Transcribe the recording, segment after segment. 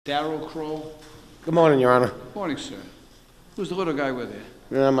Darrell Crow. Good morning, Your Honor. Morning, sir. Who's the little guy with you?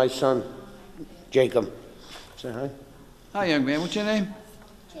 My son, Jacob. Say hi. Hi, young man. What's your name?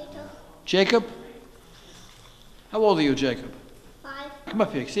 Jacob. Jacob? How old are you, Jacob? 5. Come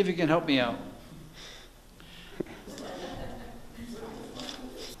up here. See if you can help me out.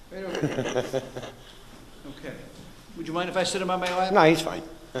 Right over here. Okay. Would you mind if I sit him on my lap? No, he's fine.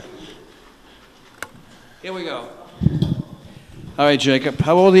 Here we go. All right, Jacob.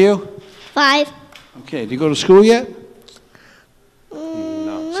 How old are you? 5. Okay. Do you go to school yet?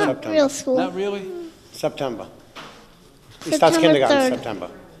 No, Not September. real school. Not really? September. He starts September kindergarten in 3rd.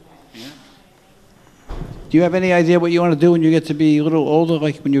 September. Do you have any idea what you want to do when you get to be a little older,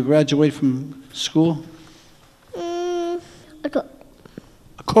 like when you graduate from school? A cook.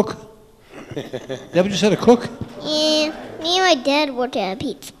 A cook? Is that what you said, a cook? Yeah, me and my dad worked at a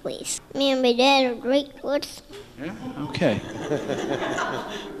pizza place. Me and my dad are great cooks. Yeah? Okay.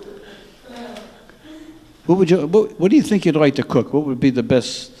 What do you think you'd like to cook? What would be the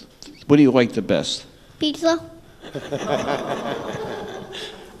best? What do you like the best? Pizza.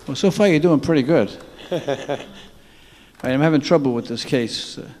 Well, so far you're doing pretty good. All right, I'm having trouble with this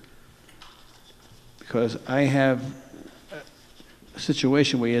case because I have a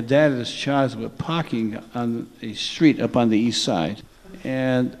situation where your dad is charged with parking on a street up on the east side.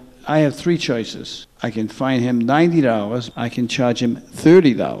 And I have 3 choices. I can fine him $90, I can charge him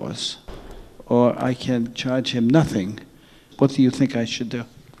 $30, or I can charge him nothing. What do you think I should do?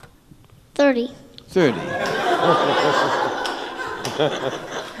 30. 30.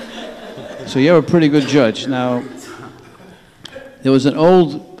 So you're a pretty good judge. Now, there's an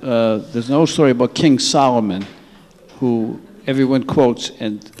old story about King Solomon, who everyone quotes,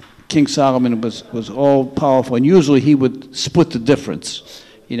 and King Solomon was all powerful, and usually he would split the difference.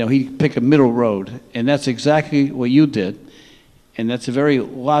 You know, he'd pick a middle road, and that's exactly what you did, and that's a very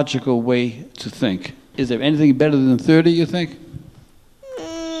logical way to think. Is there anything better than 30, you think?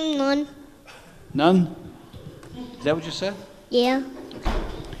 None. None? Is that what you said? Yeah.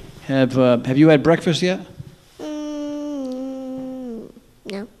 Have you had breakfast yet? No.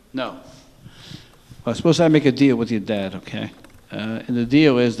 No. Well, suppose I make a deal with your dad, okay? And the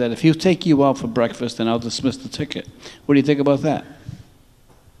deal is that if he'll take you out for breakfast, then I'll dismiss the ticket. What do you think about that?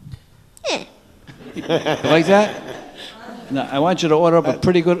 Yeah. You like that? Now, I want you to order up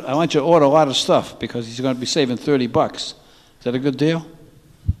I want you to order a lot of stuff because he's going to be saving $30. Is that a good deal?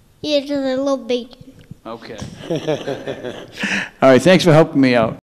 Yeah, just a little bacon. Okay. All right, thanks for helping me out.